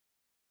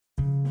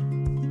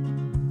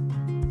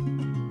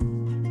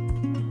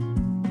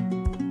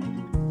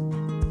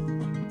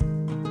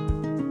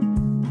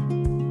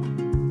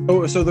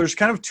So there's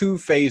kind of two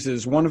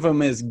phases. One of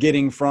them is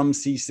getting from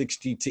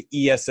C60 to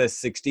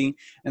ESS60,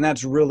 and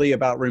that's really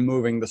about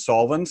removing the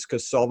solvents,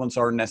 because solvents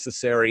are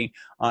necessary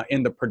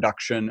in the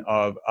production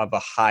of a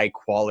high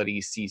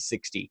quality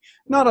C60.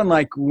 Not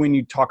unlike when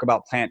you talk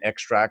about plant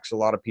extracts, a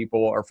lot of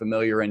people are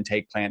familiar and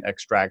take plant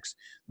extracts.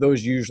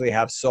 Those usually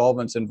have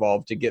solvents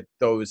involved to get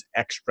those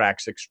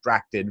extracts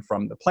extracted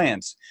from the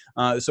plants.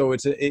 So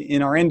it's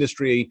in our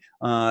industry,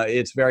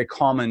 it's very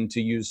common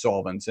to use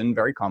solvents and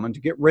very common to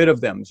get rid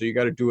of them. So you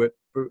got to do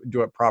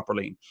it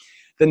properly.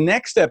 The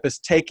next step is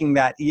taking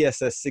that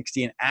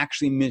ESS60 and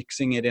actually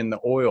mixing it in the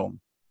oil.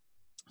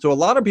 So a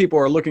lot of people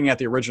are looking at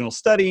the original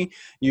study.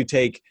 You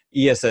take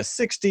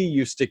ESS60,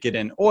 you stick it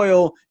in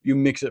oil, you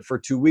mix it for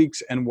 2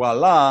 weeks, and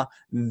voila,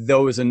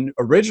 those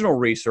original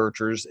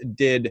researchers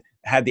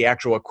had the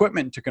actual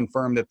equipment to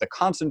confirm that the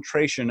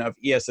concentration of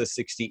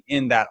ESS60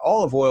 in that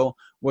olive oil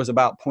was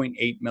about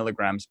 0.8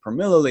 milligrams per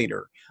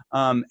milliliter.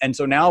 And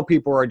so now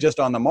people are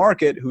just on the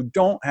market who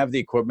don't have the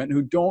equipment,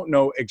 who don't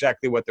know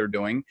exactly what they're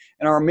doing,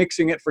 and are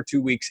mixing it for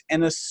 2 weeks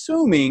and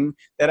assuming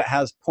that it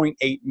has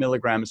 0.8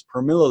 milligrams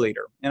per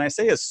milliliter. And I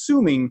say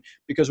assuming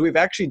because we've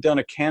actually done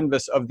a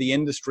canvas of the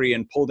industry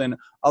and pulled in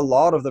a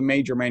lot of the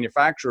major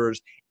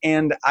manufacturers,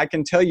 and I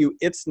can tell you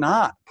it's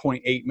not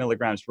 0.8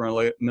 milligrams per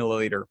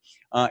milliliter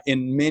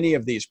in many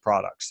of these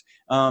products.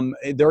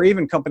 There are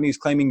even companies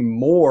claiming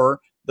more.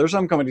 There's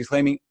some companies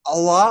claiming a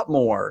lot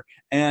more.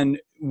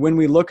 And when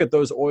we look at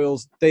those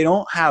oils, they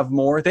don't have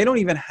more. They don't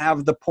even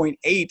have the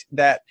 0.8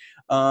 that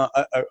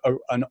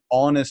an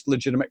honest,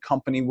 legitimate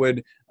company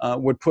would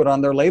put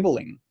on their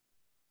labeling.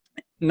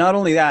 Not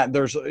only that,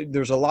 there's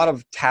a lot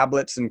of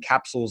tablets and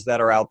capsules that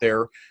are out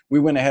there.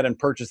 We went ahead and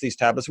purchased these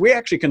tablets. We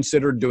actually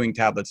considered doing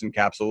tablets and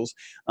capsules.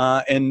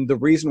 And the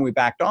reason we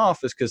backed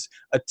off is because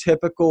a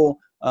typical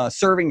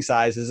serving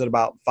size is at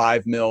about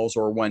 5 mils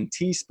or 1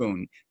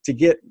 teaspoon.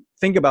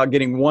 Think about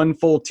getting 1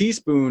 full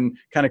teaspoon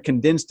kind of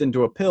condensed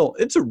into a pill.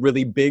 It's a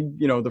really big,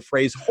 the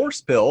phrase horse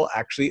pill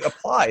actually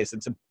applies.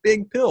 It's a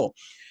big pill.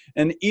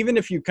 And even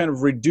if you kind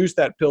of reduce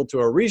that pill to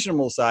a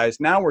reasonable size,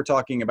 now we're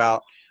talking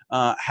about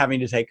having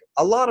to take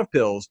a lot of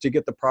pills to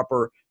get the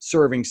proper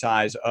serving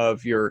size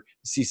of your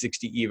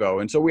C60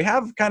 Evo. And so we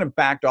have kind of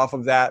backed off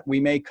of that. We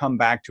may come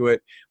back to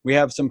it. We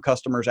have some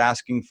customers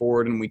asking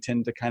for it, and we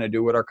tend to kind of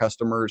do what our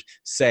customers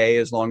say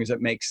as long as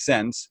it makes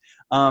sense.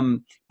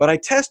 But I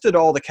tested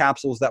all the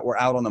capsules that were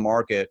out on the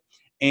market,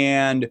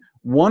 and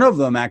one of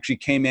them actually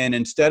came in,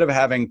 instead of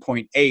having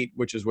 0.8,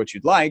 which is what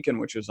you'd like and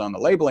which is on the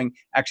labeling,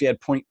 actually had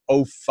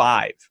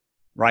 0.05.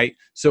 Right?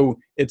 So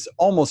it's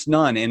almost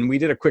none. And we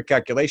did a quick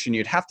calculation.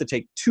 You'd have to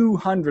take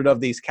 200 of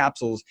these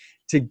capsules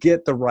to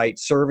get the right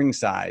serving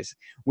size.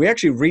 We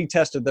actually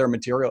retested their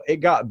material.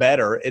 It got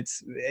better.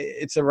 It's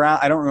around,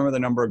 I don't remember the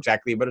number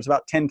exactly, but it's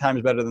about 10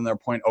 times better than their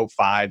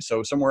 0.05.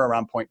 So somewhere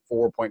around 0.4,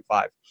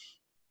 0.5.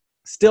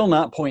 Still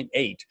not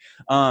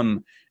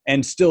 0.8.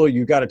 And still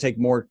you got to take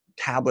more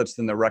tablets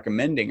than they're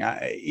recommending.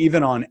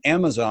 Even on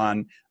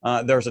Amazon,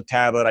 there's a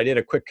tablet. I did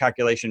a quick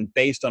calculation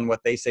based on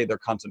what they say their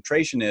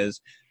concentration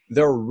is.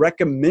 Their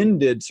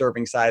recommended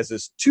serving size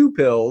is 2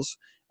 pills.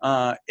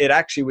 It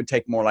actually would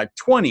take more like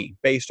 20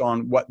 based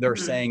on what they're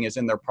saying is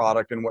in their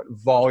product and what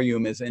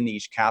volume is in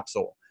each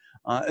capsule.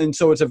 And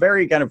so it's a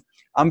very kind of,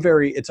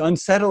 it's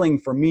unsettling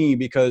for me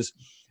because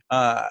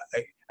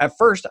at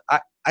first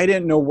I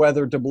didn't know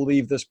whether to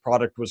believe this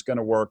product was going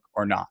to work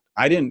or not.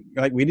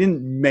 We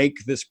didn't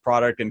make this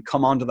product and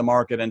come onto the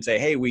market and say,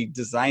 hey, we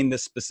designed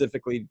this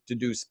specifically to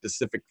do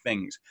specific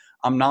things.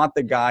 I'm not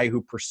the guy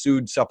who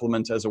pursued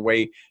supplements as a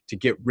way to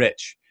get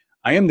rich.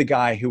 I am the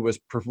guy who was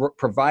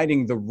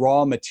providing the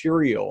raw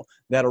material,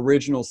 that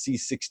original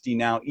C60,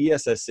 now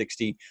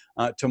ESS60,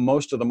 to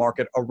most of the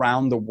market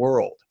around the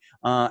world.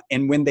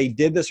 And when they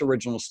did this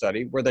original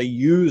study where they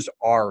used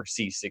our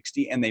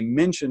C60 and they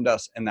mentioned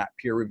us in that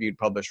peer-reviewed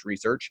published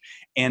research,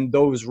 and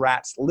those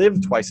rats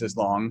lived twice as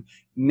long,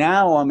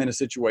 now I'm in a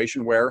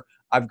situation where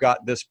I've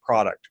got this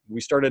product. We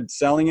started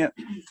selling it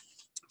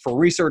for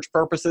research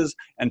purposes,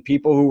 and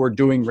people who were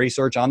doing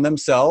research on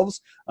themselves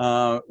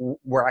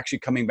were actually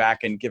coming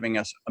back and giving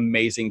us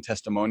amazing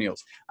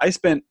testimonials. I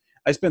spent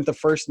the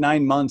first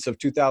 9 months of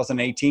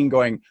 2018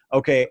 going,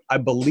 okay, I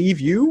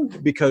believe you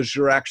because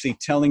you're actually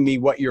telling me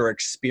what your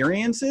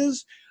experience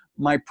is.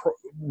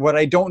 What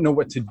I don't know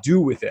what to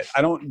do with it.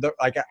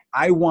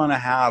 I want to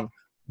have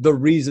the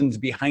reasons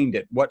behind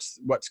it.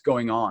 What's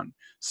going on?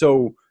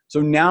 So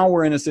now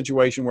we're in a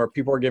situation where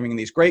people are giving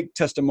these great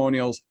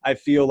testimonials. I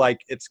feel like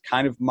it's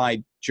kind of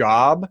my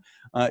job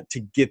to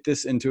get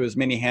this into as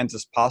many hands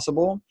as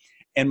possible.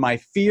 And my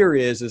fear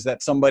is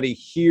that somebody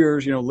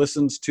hears,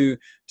 listens to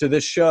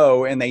this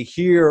show, and they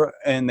hear,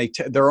 and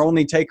their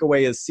only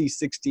takeaway is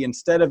C60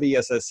 instead of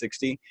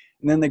ESS60.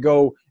 And then they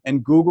go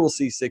and Google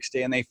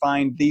C60 and they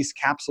find these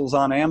capsules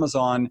on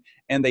Amazon,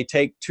 and they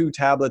take 2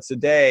 tablets a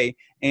day,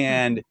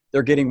 and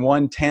they're getting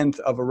 1/10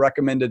 of a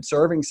recommended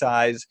serving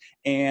size,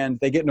 and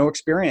they get no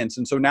experience.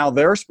 And so now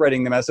they're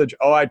spreading the message,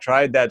 oh, I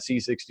tried that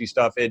C60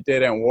 stuff. It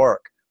didn't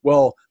work.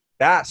 Well,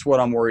 that's what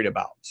I'm worried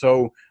about.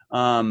 So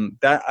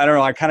That, I don't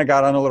know, I kind of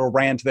got on a little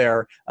rant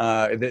there.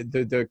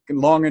 The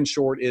long and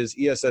short is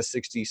ESS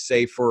 60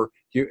 safer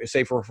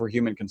for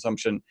human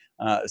consumption.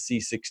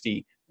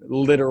 C60,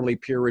 literally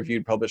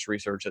peer-reviewed published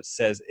research that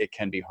says it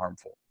can be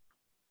harmful.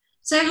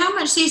 So how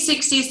much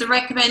C60 is the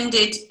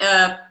recommended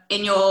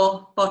in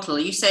your bottle?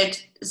 You said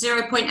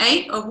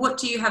 0.8, or what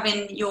do you have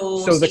in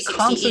your So the C60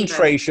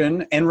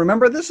 concentration, and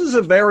remember this is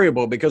a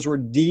variable because we're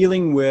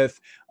dealing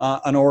with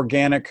an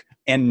organic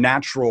and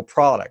natural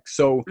product.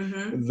 So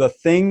the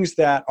things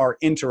that are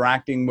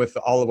interacting with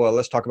the olive oil,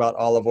 let's talk about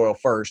olive oil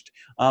first,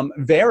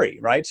 vary,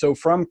 right? So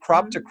from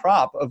crop to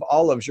crop of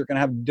olives, you're going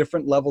to have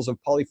different levels of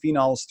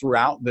polyphenols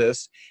throughout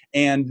this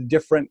and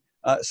different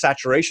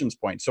saturations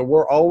points. So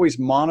we're always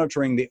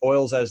monitoring the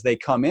oils as they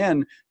come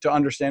in to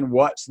understand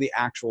what's the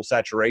actual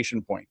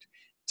saturation point.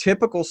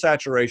 Typical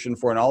saturation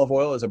for an olive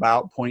oil is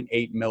about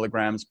 0.8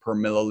 milligrams per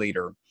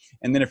milliliter.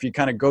 And then if you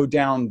kind of go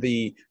down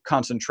the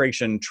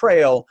concentration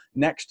trail,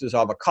 next is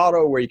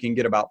avocado, where you can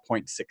get about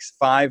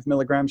 0.65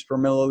 milligrams per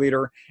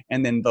milliliter.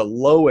 And then the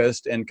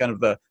lowest and kind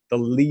of the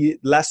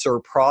lesser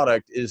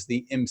product is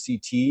the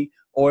MCT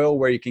oil,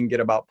 where you can get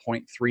about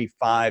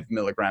 0.35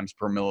 milligrams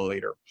per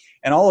milliliter.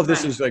 And all of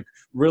this is like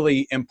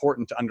really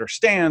important to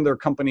understand. There are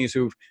companies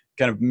who've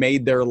kind of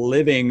made their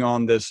living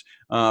on this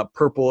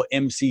purple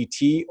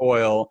MCT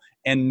oil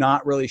and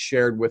not really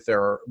shared with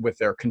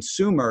their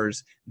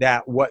consumers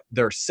that what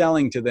they're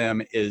selling to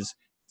them is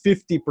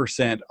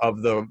 50%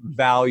 of the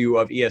value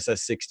of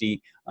ESS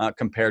 60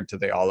 compared to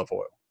the olive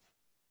oil.